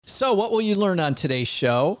So what will you learn on today's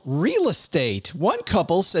show? Real estate. One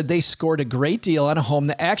couple said they scored a great deal on a home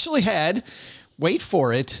that actually had, wait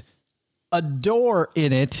for it, a door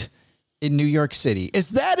in it in New York City. Is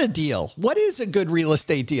that a deal? What is a good real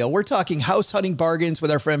estate deal? We're talking house hunting bargains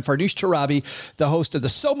with our friend Farnoosh Torabi, the host of the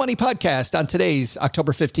So Money podcast on today's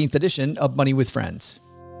October 15th edition of Money with Friends.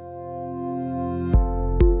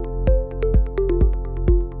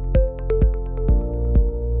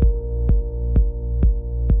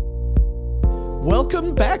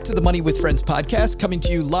 Welcome back to the Money with Friends podcast, coming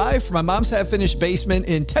to you live from my mom's half-finished basement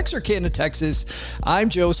in Texarkana, Texas. I'm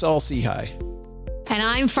Joe Saul-Sehy. And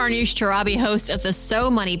I'm Farnoosh Torabi, host of the So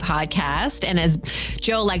Money podcast. And as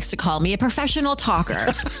Joe likes to call me, a professional talker.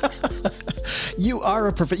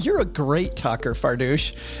 You're a great talker,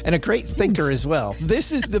 Farnoosh, and a great thinker as well.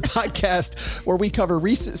 This is the podcast where we cover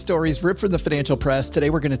recent stories ripped from the financial press. Today,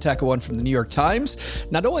 we're going to tackle one from the New York Times.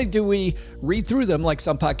 Not only do we read through them like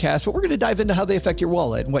some podcasts, but we're going to dive into how they affect your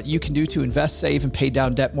wallet and what you can do to invest, save, and pay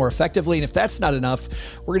down debt more effectively. And if that's not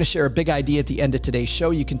enough, we're going to share a big idea at the end of today's show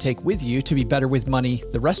you can take with you to be better with money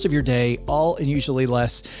the rest of your day, all in usually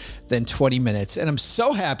less than 20 minutes. And I'm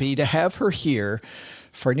so happy to have her here.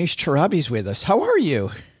 Farnoosh Torabi's with us. How are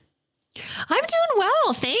you? I'm doing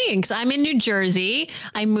well, thanks. I'm in New Jersey.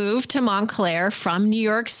 I moved to Montclair from New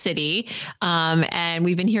York City, and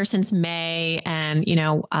we've been here since May. And,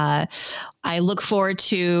 I look forward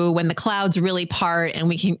to when the clouds really part and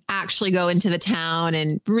we can actually go into the town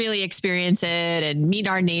and really experience it and meet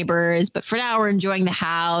our neighbors. But for now, we're enjoying the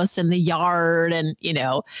house and the yard and,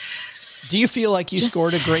 Do you feel like you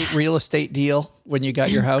scored a great real estate deal when you got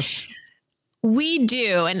your house? We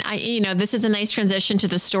do. And this is a nice transition to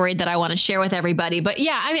the story that I want to share with everybody. But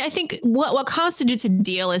yeah, I think what constitutes a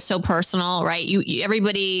deal is so personal, right?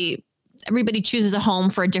 Everybody chooses a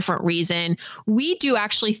home for a different reason. We do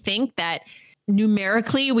actually think that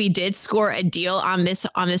numerically we did score a deal on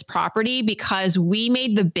this property because we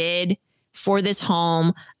made the bid for this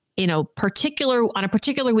home on a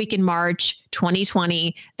particular week in March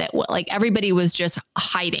 2020 that everybody was just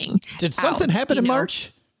hiding. Did something happen in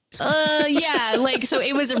March? So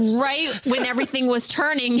it was right when everything was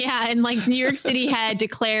turning. Yeah. And New York City had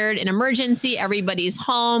declared an emergency. Everybody's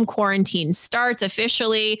home. Quarantine starts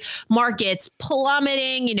officially. Markets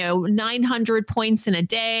plummeting, 900 points in a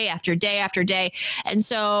day after day after day. And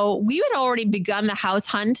so we had already begun the house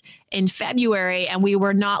hunt in February and we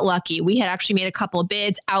were not lucky. We had actually made a couple of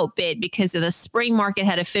bids, outbid because of the spring market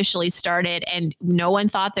had officially started and no one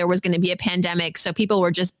thought there was going to be a pandemic. So people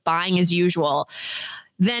were just buying as usual.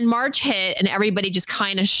 Then March hit and everybody just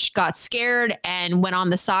kind of got scared and went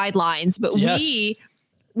on the sidelines. But a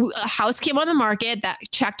house came on the market that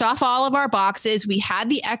checked off all of our boxes. We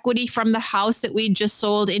had the equity from the house that we just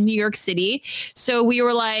sold in New York City. So we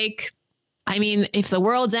were like, if the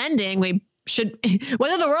world's ending,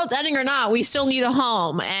 whether the world's ending or not, we still need a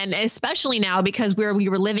home. And especially now because we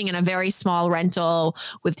were living in a very small rental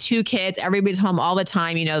with 2 kids, everybody's home all the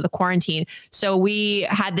time, the quarantine. So we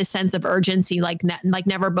had this sense of urgency like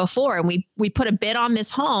never before. And we put a bid on this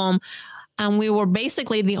home and we were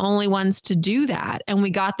basically the only ones to do that. And we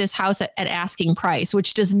got this house at asking price,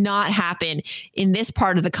 which does not happen in this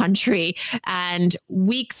part of the country. And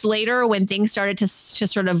weeks later, when things started to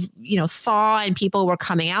sort of, thaw and people were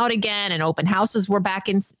coming out again and open houses were back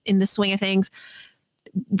in the swing of things,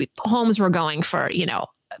 homes were going for,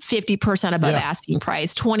 50% above asking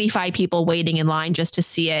price, 25 people waiting in line just to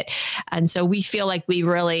see it. And so we feel like we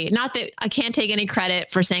really, not that I can't take any credit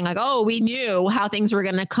for saying we knew how things were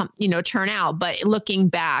going to come, turn out. But looking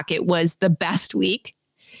back, it was the best week.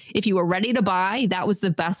 If you were ready to buy, that was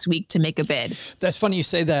the best week to make a bid. That's funny you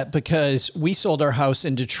say that because we sold our house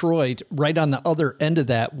in Detroit right on the other end of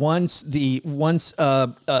that. Once things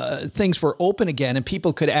were open again and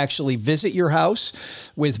people could actually visit your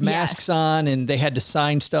house with masks on and they had to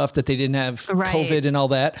sign stuff that they didn't have COVID and all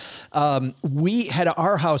that. We had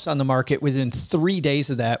our house on the market within 3 days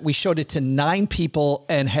of that. We showed it to 9 people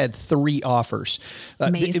and had 3 offers.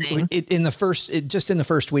 Amazing. In the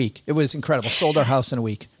first week. It was incredible. Sold our house in a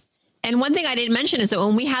week. And one thing I didn't mention is that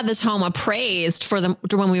when we had this home appraised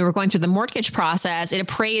when we were going through the mortgage process, it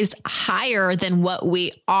appraised higher than what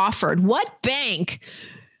we offered. What bank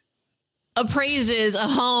appraises a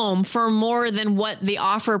home for more than what the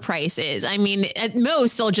offer price is. I mean, at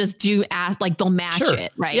most they'll just like they'll match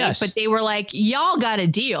it, right? Yes. But they were like, y'all got a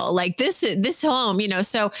deal. Like this home,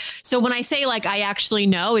 so when I say like I actually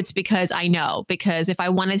know, it's because I know, because if I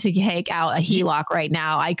wanted to take out a HELOC right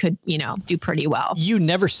now, I could, do pretty well. You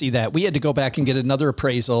never see that. We had to go back and get another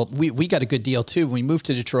appraisal. We got a good deal too when we moved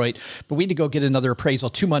to Detroit, but we had to go get another appraisal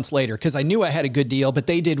 2 months later because I knew I had a good deal, but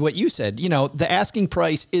they did what you said. The asking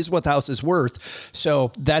price is what the house is worth.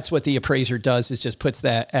 So that's what the appraiser does, is just puts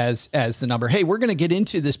that as the number. Hey, we're going to get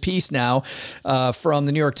into this piece now from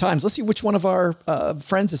the New York Times. Let's see which one of our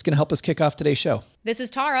friends is going to help us kick off today's show. This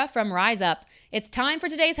is Tara from Rise Up. It's time for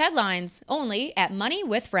today's headlines, only at Money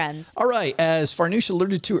with Friends. All right. As Farnoosh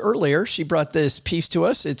alluded to earlier, she brought this piece to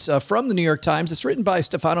us. It's from the New York Times. It's written by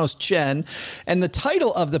Stefanos Chen. And the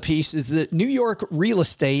title of the piece is that New York real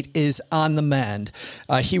estate is on the mend.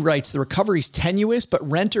 He writes, the recovery's tenuous, but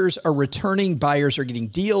renters are returning, buyers are getting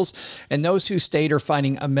deals, and those who stayed are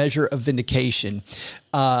finding a measure of vindication.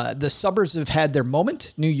 The suburbs have had their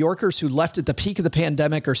moment. New Yorkers who left at the peak of the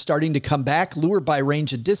pandemic are starting to come back, lured by a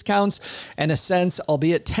range of discounts and a sense,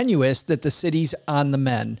 albeit tenuous, that the city's on the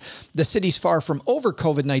mend. The city's far from over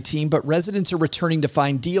COVID-19, but residents are returning to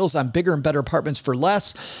find deals on bigger and better apartments for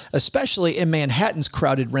less, especially in Manhattan's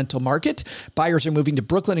crowded rental market. Buyers are moving to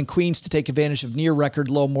Brooklyn and Queens to take advantage of near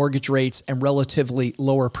record low mortgage rates and relatively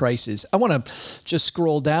lower prices. I want to just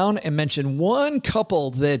scroll down and mention one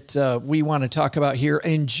couple that we want to talk about here.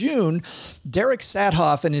 In June, Derek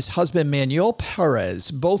Sathoff and his husband Manuel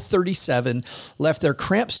Perez, both 37, left their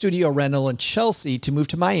cramped studio rental in Chelsea to move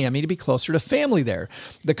to Miami to be closer to family there.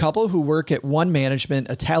 The couple, who work at One Management,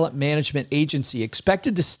 a talent management agency,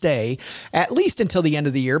 expected to stay at least until the end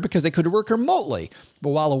of the year because they could work remotely. But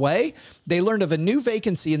while away, they learned of a new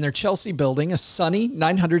vacancy in their Chelsea building, a sunny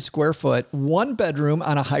 900 square foot, one bedroom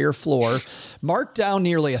on a higher floor, marked down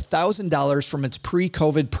nearly $1,000 from its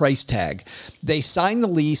pre-COVID price tag. They signed the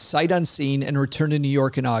lease sight unseen and returned to New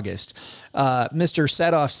York in August. Mr.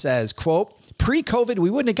 Sathoff says, quote, pre-COVID, we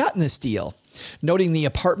wouldn't have gotten this deal. Noting the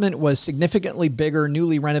apartment was significantly bigger,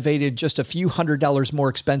 newly renovated, just a few $100s more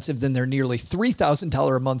expensive than their nearly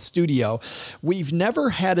 $3,000 a month studio. We've never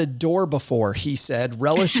had a door before, he said,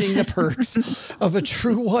 relishing the perks of a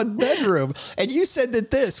true one bedroom. And you said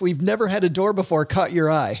that we've never had a door before, caught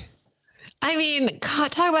your eye. I mean,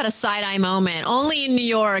 God, talk about a side-eye moment. Only in New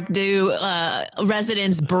York do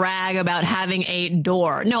residents brag about having a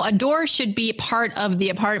door. No, a door should be part of the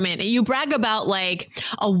apartment. You brag about like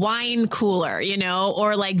a wine cooler,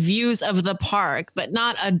 or like views of the park, but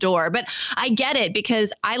not a door. But I get it,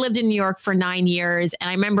 because I lived in New York for 9 years. And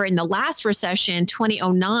I remember in the last recession,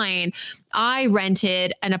 2009, I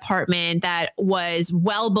rented an apartment that was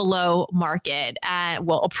well below market,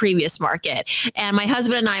 a previous market. And my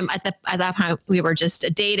husband and I, at that time, we were just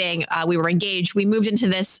dating. We were engaged. We moved into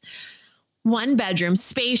this one bedroom,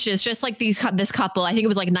 spacious, just like this couple. I think it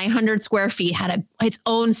was like 900 square feet, had its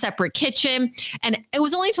own separate kitchen. And it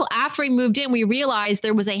was only until after we moved in, we realized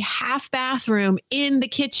there was a half bathroom in the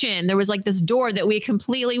kitchen. There was like this door that we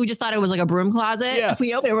just thought it was like a broom closet. Yeah.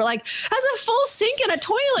 We opened it, we're like, has a full sink and a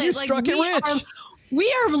toilet. You struck it rich. We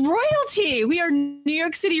are royalty. We are New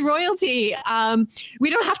York City royalty. We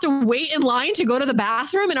don't have to wait in line to go to the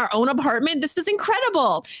bathroom in our own apartment. This is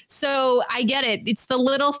incredible. So I get it. It's the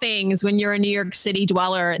little things when you're a New York City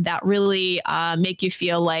dweller that really make you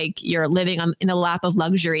feel like you're living in a lap of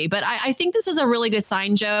luxury. But I think this is a really good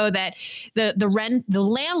sign, Joe, that the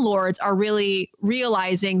landlords are really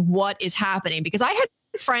realizing what is happening, because I had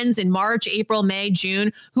friends in March, April, May,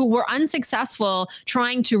 June who were unsuccessful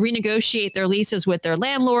trying to renegotiate their leases with their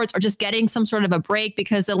landlords, or just getting some sort of a break,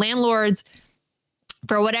 because the landlords,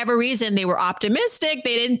 for whatever reason, they were optimistic.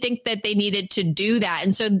 They didn't think that they needed to do that.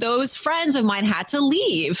 And so those friends of mine had to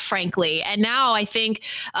leave, frankly. And now I think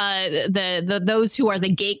those who are the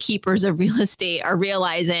gatekeepers of real estate are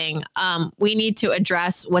realizing we need to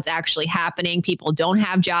address what's actually happening. People don't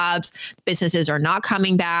have jobs. Businesses are not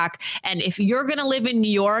coming back. And if you're going to live in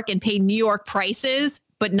New York and pay New York prices,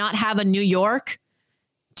 but not have a New York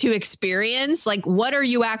to experience, like, what are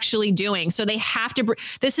you actually doing? So they have to,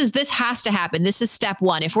 this has to happen. This is step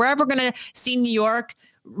one. If we're ever going to see New York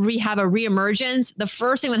have a reemergence, the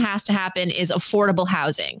first thing that has to happen is affordable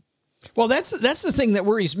housing. Well, that's the thing that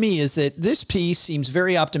worries me, is that this piece seems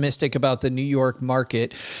very optimistic about the New York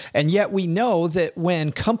market. And yet we know that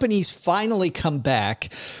when companies finally come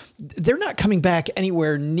back, they're not coming back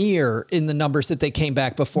anywhere near in the numbers that they came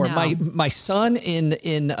back before. No. My son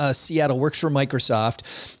in Seattle works for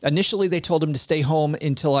Microsoft. Initially, they told him to stay home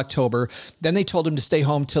until October. Then they told him to stay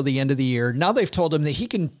home till the end of the year. Now they've told him that he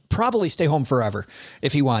can probably stay home forever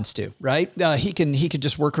if he wants to, right? He could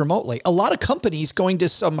just work remotely. A lot of companies going to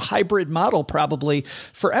some hybrid model probably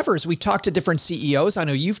forever. As we talk to different CEOs, I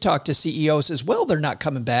know you've talked to CEOs as well. They're not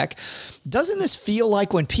coming back. Doesn't this feel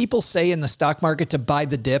like when people say in the stock market to buy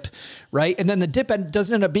the dip, right? And then the dip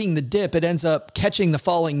doesn't end up being the dip. It ends up catching the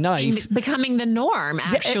falling knife. Becoming the norm,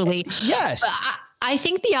 actually. Yes. I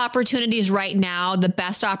think the opportunities right now, the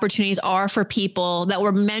best opportunities are for people that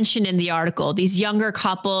were mentioned in the article, these younger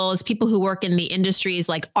couples, people who work in the industries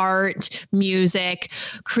like art, music,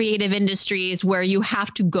 creative industries, where you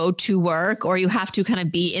have to go to work or you have to kind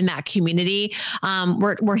of be in that community.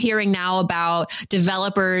 We're hearing now about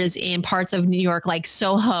developers in parts of New York, like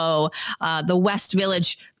Soho, the West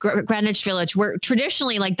Village, Greenwich Village, where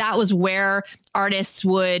traditionally like that was where artists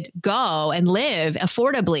would go and live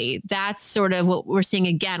affordably. That's sort of what we're seeing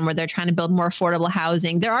again, where they're trying to build more affordable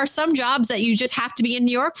housing. There are some jobs that you just have to be in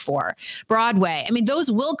New York for. Broadway. I mean, those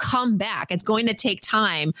will come back. It's going to take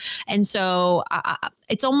time. And so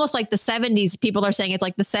it's almost like the 70s. People are saying it's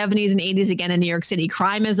like the 70s and 80s again in New York City.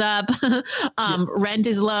 Crime is up, rent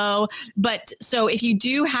is low. But so if you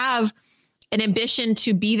do have an ambition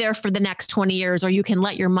to be there for the next 20 years, or you can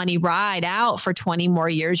let your money ride out for 20 more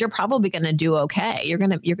years, you're probably going to do okay. You're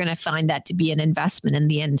going to find that to be an investment in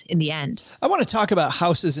the end. I want to talk about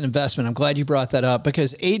houses and investment. I'm glad you brought that up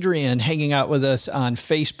because Adrian, hanging out with us on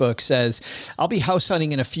Facebook, says, I'll be house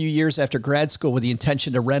hunting in a few years after grad school with the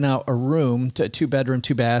intention to rent out a room, to a 2-bedroom,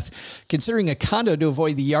 2-bath, considering a condo to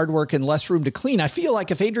avoid the yard work and less room to clean. I feel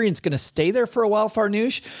like if Adrian's going to stay there for a while,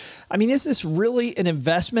 Farnoosh, I mean, is this really an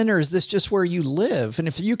investment or is this just where you live? And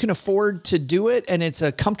if you can afford to do it and it's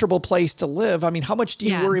a comfortable place to live, I mean, how much do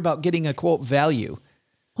you worry about getting a quote value?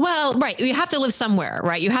 Well, right. You have to live somewhere,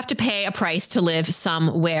 right? You have to pay a price to live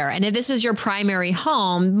somewhere. And if this is your primary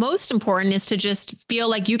home, most important is to just feel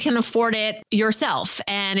like you can afford it yourself.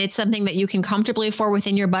 And it's something that you can comfortably afford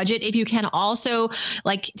within your budget. If you can also,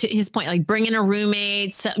 like to his point, like bring in a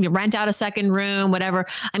roommate, rent out a second room, whatever.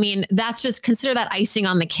 I mean, that's just consider that icing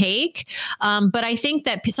on the cake. But I think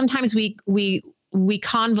that sometimes we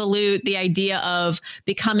convolute the idea of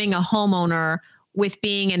becoming a homeowner with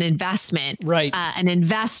being an investment, right? An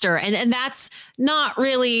investor. And that's not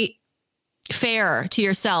really fair to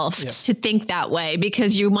yourself to think that way,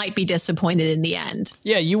 because you might be disappointed in the end.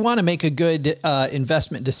 Yeah. You want to make a good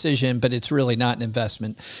investment decision, but it's really not an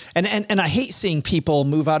investment. And I hate seeing people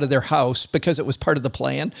move out of their house because it was part of the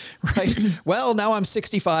plan, right? Well, now I'm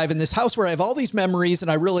 65 in this house where I have all these memories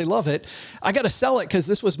and I really love it. I got to sell it because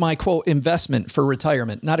this was my quote investment for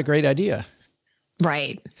retirement. Not a great idea.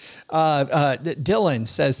 Right. Dylan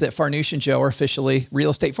says that Farnoosh and Joe are officially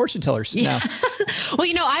real estate fortune tellers now. Well,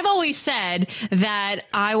 I've always said that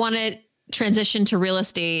I want to transition to real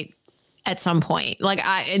estate at some point.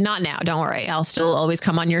 Not now, don't worry. I'll still always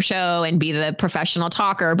come on your show and be the professional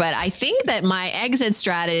talker. But I think that my exit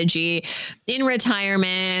strategy in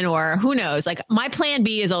retirement, or who knows, like my plan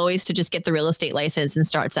B is always to just get the real estate license and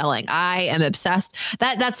start selling. I am obsessed.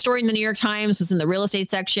 That story in the New York Times was in the real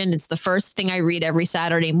estate section. It's the first thing I read every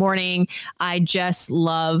Saturday morning. I just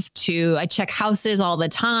love I check houses all the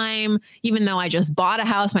time. Even though I just bought a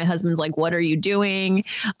house, my husband's like, what are you doing?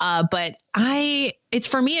 But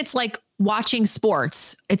for me, it's like watching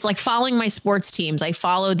sports. It's like following my sports teams. I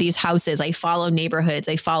follow these houses. I follow neighborhoods.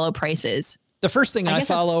 I follow prices. The first thing I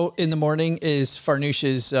follow in the morning is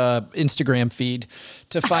Farnoosh's Instagram feed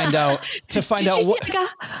to find out what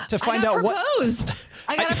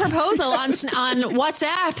I got a proposal on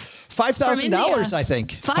WhatsApp. $5,000, I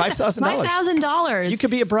think. $5,000. $5,000. You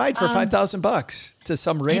could be a bride for $5,000 to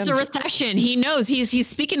some random. It's a recession. He knows. He's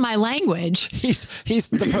speaking my language.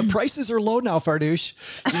 The prices are low now, Farnoosh.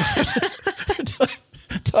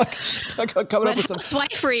 Coming up with some.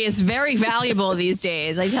 Housewifery is very valuable these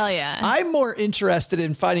days, I tell you. I'm more interested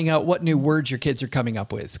in finding out what new words your kids are coming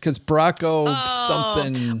up with, because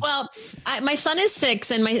something. Well, my son is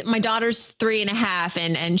 6 and my daughter's 3.5,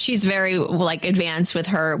 and she's very advanced with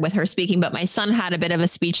her speaking. But my son had a bit of a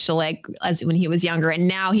speech delay as when he was younger, and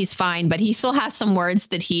now he's fine, but he still has some words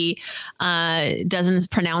that he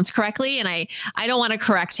doesn't pronounce correctly, and I don't want to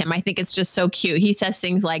correct him. I think it's just so cute. He says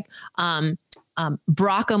things like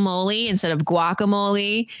brockamole instead of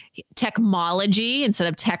guacamole, technology instead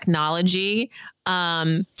of technology.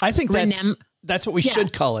 I think that's what we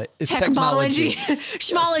should call it, is technology.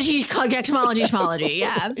 Schmology.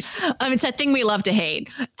 Yeah. It's that thing we love to hate.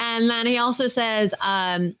 And then he also says,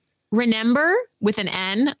 remember, with an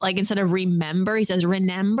N, like instead of remember, he says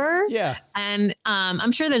remember. Yeah. And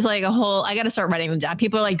I'm sure there's like I got to start writing them down.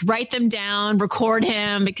 People are like, write them down, record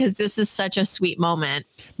him, because this is such a sweet moment.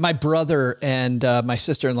 My brother and my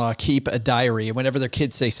sister-in-law keep a diary. And whenever their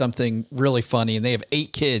kids say something really funny, and they have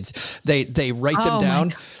 8 kids, they write them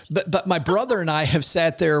down. But my brother and I have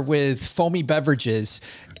sat there with foamy beverages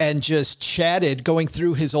and just chatted, going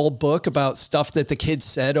through his old book about stuff that the kids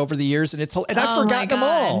said over the years. And I've forgotten them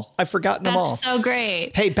all. I've forgotten them all. That's so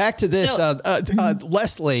great. Hey, back to this.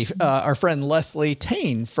 Leslie, our friend Leslie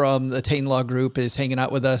Tain from the Tain Law Group is hanging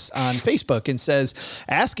out with us on Facebook and says,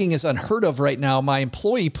 asking is unheard of right now. My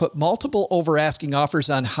employee put multiple over asking offers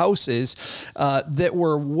on houses that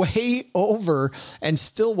were way over and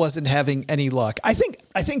still wasn't having any luck. I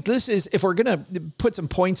think this is, if we're going to put some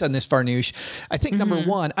points on this, Farnoosh, I think number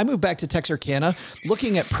one, I moved back to Texarkana.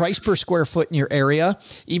 Looking at price per square foot in your area,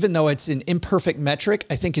 even though it's an imperfect metric,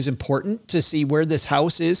 I think is important to see where this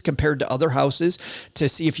house is compared to other houses, to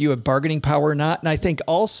see if you have bargaining power or not. And I think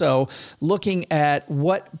also looking at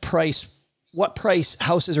what price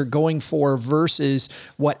houses are going for versus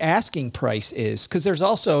what asking price is. Because there's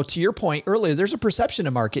also, to your point earlier, there's a perception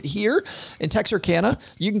of market. Here in Texarkana,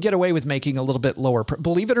 you can get away with making a little bit lower.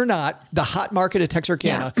 Believe it or not, the hot market of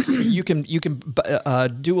Texarkana, you can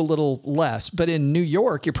do a little less. But in New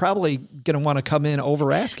York, you're probably going to want to come in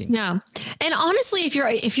over asking. Yeah. And honestly,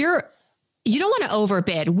 if you're you don't want to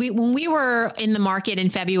overbid. When we were in the market in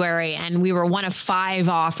February and we were one of 5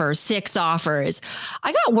 offers, 6 offers,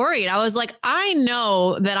 I got worried. I was like, I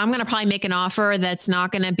know that I'm going to probably make an offer that's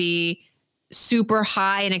not going to be super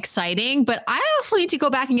high and exciting, but I also need to go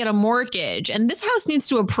back and get a mortgage, and this house needs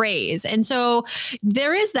to appraise. And so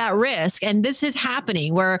there is that risk. And this is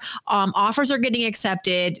happening where offers are getting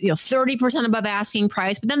accepted, 30% above asking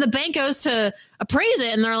price, but then the bank goes to appraise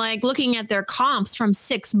it and they're like looking at their comps from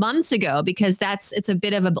 6 months ago, because it's a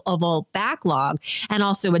bit of a backlog and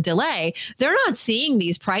also a delay. They're not seeing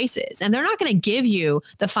these prices and they're not going to give you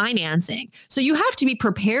the financing. So you have to be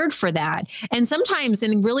prepared for that. And sometimes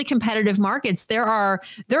in really competitive markets, there are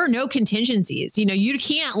no contingencies. You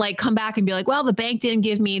can't like come back and be like, well, the bank didn't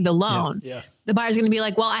give me the loan. Yeah. The buyer's going to be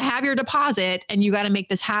like, well, I have your deposit and you got to make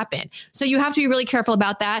this happen. So you have to be really careful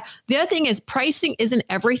about that. The other thing is pricing isn't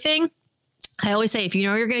everything. I always say, if you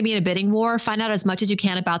know you're going to be in a bidding war, find out as much as you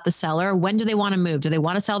can about the seller. When do they want to move? Do they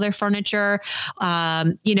want to sell their furniture?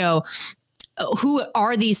 Who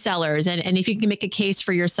are these sellers? And if you can make a case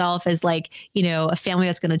for yourself as like, a family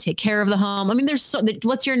that's going to take care of the home. I mean,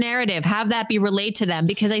 what's your narrative? Have that be relayed to them,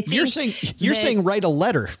 because I think you're saying write a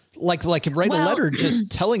letter. Like write a letter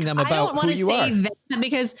just telling them about who you are. I don't want to say that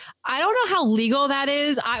because I don't know how legal that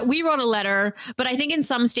is. We wrote a letter, but I think in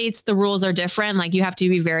some states the rules are different. Like you have to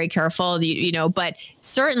be very careful, but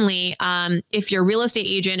certainly if your real estate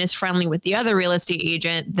agent is friendly with the other real estate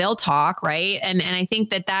agent, they'll talk, right? And I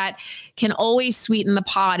think that can always sweeten the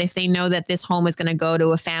pot if they know that this home is going to go to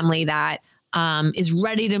a family that is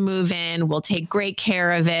ready to move in, will take great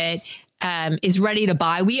care of it, is ready to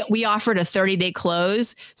buy. We offered a 30-day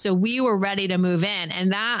close. So we were ready to move in.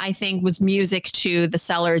 And that, I think, was music to the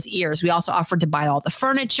seller's ears. We also offered to buy all the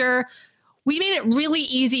furniture. We made it really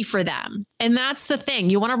easy for them. And that's the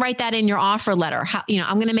thing. You want to write that in your offer letter.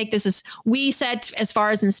 I'm going to make this we said, as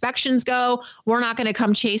far as inspections go, we're not going to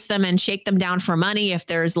come chase them and shake them down for money if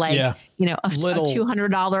there's a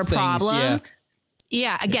 $200 problem. Yeah.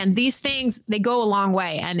 Yeah. Again, these things, they go a long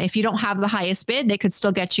way. And if you don't have the highest bid, they could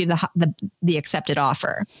still get you the accepted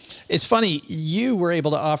offer. It's funny. You were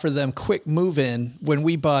able to offer them quick move in when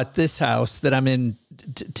we bought this house that I'm in.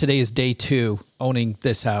 Today is day 2 owning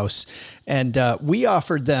this house. And we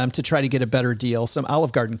offered them to try to get a better deal, some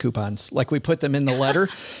Olive Garden coupons. Like we put them in the letter.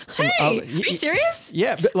 Are you serious?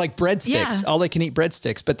 Yeah. But like breadsticks, Yeah. all they can eat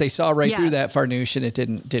breadsticks, but they saw right through that, Farnoosh, and it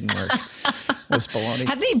didn't work. Was baloney.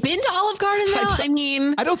 Have they been to Olive Garden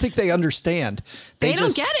though? I don't think they understand. They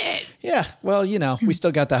don't get it. Yeah. Well, we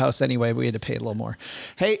still got the house anyway. We had to pay a little more.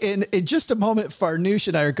 Hey, in just a moment, Farnoosh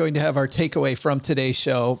and I are going to have our takeaway from today's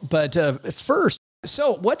show. But first,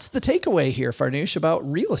 so what's the takeaway here, Farnoosh, about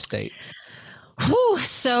real estate?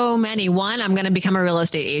 So many. One, I'm going to become a real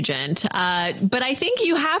estate agent. But I think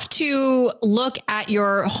you have to look at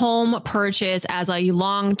your home purchase as a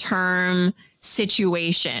long-term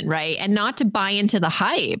situation, right? And not to buy into the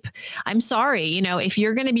hype. I'm sorry, if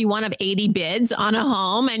you're going to be one of 80 bids on a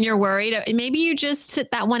home and you're worried, maybe you just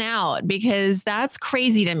sit that one out, because that's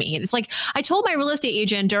crazy to me. It's like, I told my real estate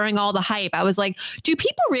agent during all the hype, I was like, do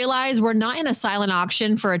people realize we're not in a silent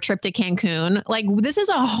auction for a trip to Cancun? Like, this is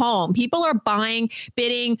a home. People are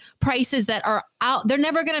bidding prices that are they're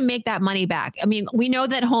never going to make that money back. I mean, we know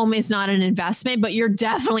that home is not an investment, but you're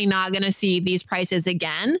definitely not going to see these prices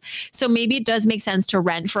again. So maybe it does make sense to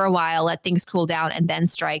rent for a while, let things cool down, and then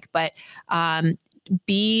strike. But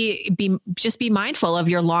be mindful of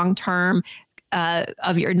your long-term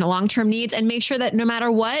needs, and make sure that no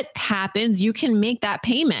matter what happens, you can make that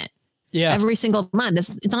payment every single month.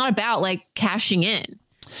 It's not about like cashing in.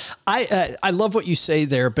 I love what you say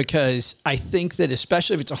there, because I think that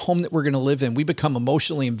especially if it's a home that we're going to live in, we become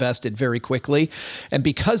emotionally invested very quickly. And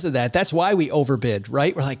because of that, that's why we overbid,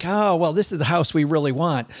 right? We're like, oh, well, this is the house we really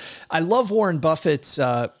want. I love Warren Buffett's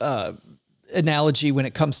analogy when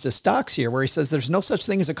it comes to stocks here, where he says there's no such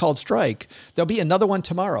thing as a called strike. There'll be another one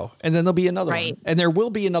tomorrow, and then there'll be another one, and there will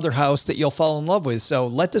be another house that you'll fall in love with. So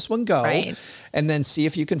let this one go, and then see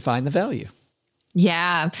if you can find the value.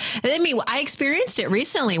 Yeah. I mean, I experienced it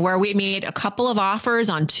recently where we made a couple of offers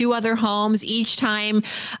on 2 other homes, each time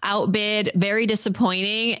outbid, very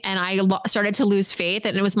disappointing. And I started to lose faith.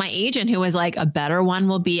 And it was my agent who was like, a better one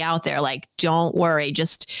will be out there. Like, don't worry,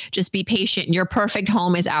 just be patient. Your perfect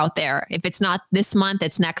home is out there. If it's not this month,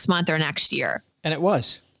 it's next month or next year. And it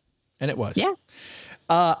was. Yeah.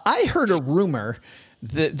 I heard a rumor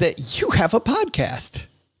that you have a podcast.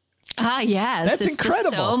 Yes. That's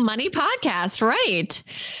incredible. The So Money podcast, right?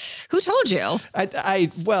 Who told you?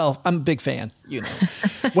 Well, I'm a big fan, you know.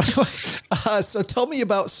 So tell me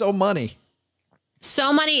about So Money.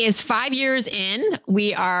 So Money is 5 years in.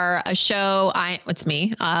 We are a show. It's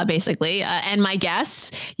me, basically, and my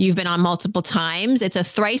guests. You've been on multiple times. It's a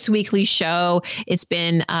thrice weekly show. It's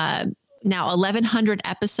been now 1,100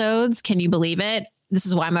 episodes. Can you believe it? This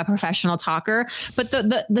is why I'm a professional talker. But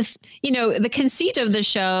the conceit of the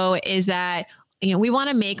show is that, we want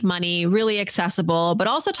to make money really accessible, but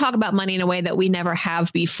also talk about money in a way that we never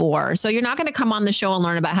have before. So you're not going to come on the show and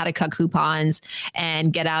learn about how to cut coupons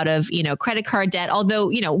and get out of, credit card debt. Although,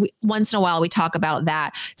 once in a while we talk about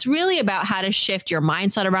that. It's really about how to shift your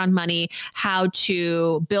mindset around money, how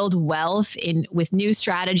to build wealth with new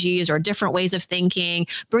strategies or different ways of thinking,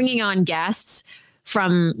 bringing on guests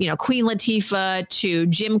from, Queen Latifah to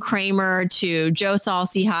Jim Cramer to Joe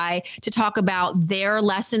Saul-Sehy to talk about their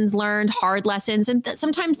lessons learned, hard lessons, and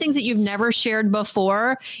sometimes things that you've never shared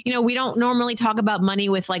before. We don't normally talk about money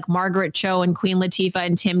with like Margaret Cho and Queen Latifah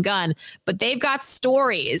and Tim Gunn, but they've got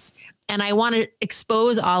stories. And I want to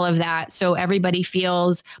expose all of that so everybody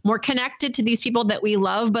feels more connected to these people that we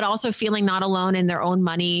love, but also feeling not alone in their own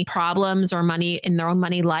money problems or in their own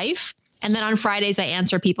money life. And then on Fridays, I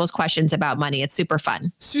answer people's questions about money. It's super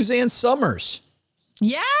fun. Suzanne Summers.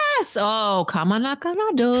 Yes. Oh, come on, knock on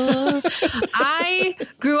our door. I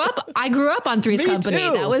grew up on Three's Company.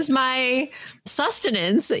 Too. That was my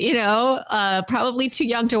sustenance, probably too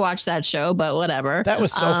young to watch that show, but whatever. That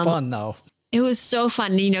was so fun though. It was so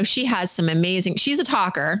fun. She has some she's a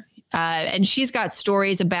talker, and she's got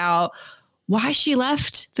stories about why she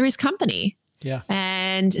left Three's Company. Yeah.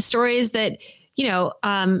 And stories that,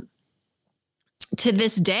 to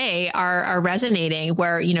this day are resonating,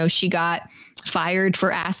 where, she got fired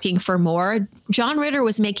for asking for more. John Ritter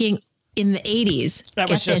was making in the 80s. That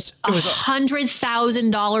was it was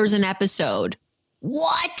 $100,000 an episode.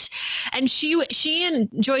 What? And she and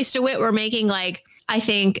Joyce DeWitt were making like, I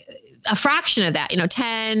think, a fraction of that,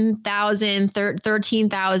 10,000,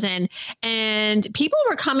 13,000. And people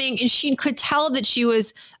were coming, and she could tell that she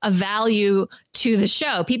was a value to the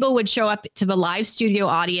show. People would show up to the live studio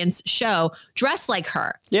audience show dressed like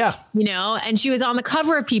her. Yeah. And she was on the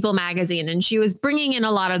cover of People magazine, and she was bringing in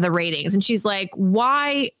a lot of the ratings. And she's like,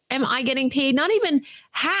 why am I getting paid? Not even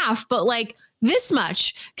half, but like this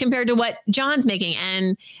much compared to what John's making.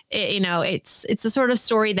 And it's the sort of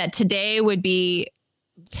story that today would be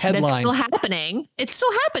headline. That's still happening. It's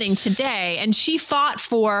still happening today. And she fought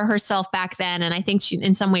for herself back then. And I think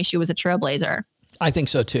in some ways she was a trailblazer. I think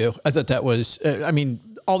so too. I thought that was,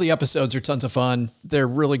 all the episodes are tons of fun. They're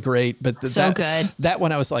really great, but good. That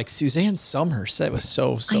one I was like, Suzanne Summers. That was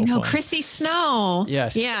so I know, fun. Chrissy Snow.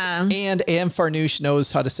 Yes. Yeah. And Farnoosh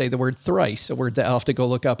knows how to say the word thrice, a word that I'll have to go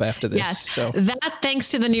look up after this. Yes. So that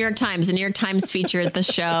thanks to the New York Times. The New York Times featured the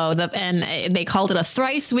show, and they called it a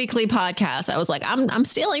thrice weekly podcast. I was like, I'm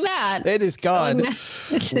stealing that. It is gone.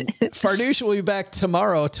 Farnoosh will be back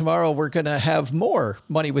tomorrow. Tomorrow we're going to have more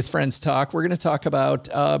Money with Friends talk. We're going to talk about,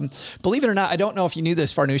 believe it or not, I don't know if you knew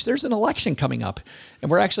this, Farnoosh, there's an election coming up,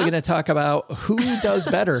 and we're actually going to talk about who does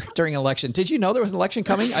better during an election. Did you know there was an election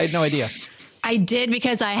coming? I had no idea. I did,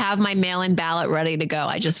 because I have my mail-in ballot ready to go.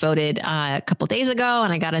 I just voted a couple days ago,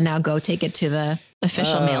 and I got to now go take it to the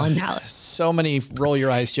official mail-in ballot. So many roll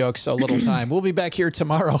your eyes jokes, so little time. We'll be back here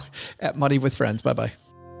tomorrow at Money with Friends. Bye-bye.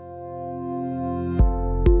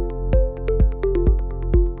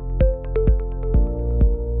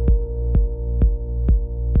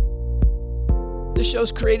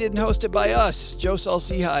 show's created and hosted by us, Joe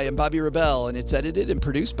Salsihai and Bobby Rebell, and it's edited and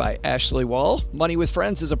produced by Ashley Wall. Money with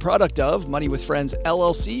Friends is a product of Money with Friends,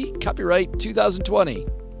 LLC, copyright 2020.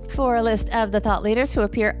 For a list of the thought leaders who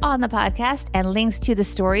appear on the podcast and links to the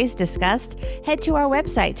stories discussed, head to our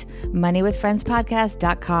website,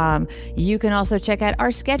 moneywithfriendspodcast.com. You can also check out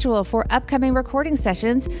our schedule for upcoming recording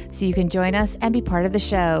sessions so you can join us and be part of the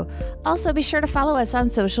show. Also, be sure to follow us on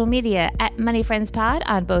social media at Money Friends Pod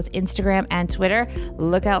on both Instagram and Twitter.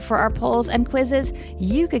 Look out for our polls and quizzes.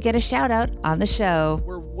 You could get a shout out on the show.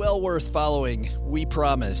 We're well worth following, we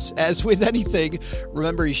promise. As with anything,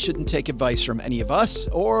 remember you shouldn't take advice from any of us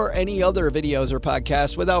or any other videos or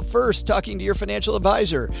podcasts without first talking to your financial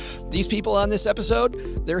advisor. These people on this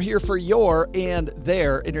episode, they're here for your and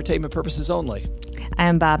their entertainment purposes only.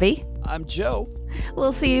 I'm Bobby. I'm Joe.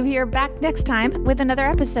 We'll see you here back next time with another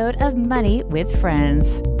episode of Money with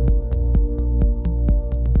Friends.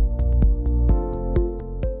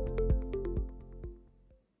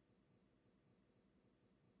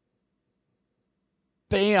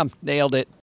 Bam, nailed it.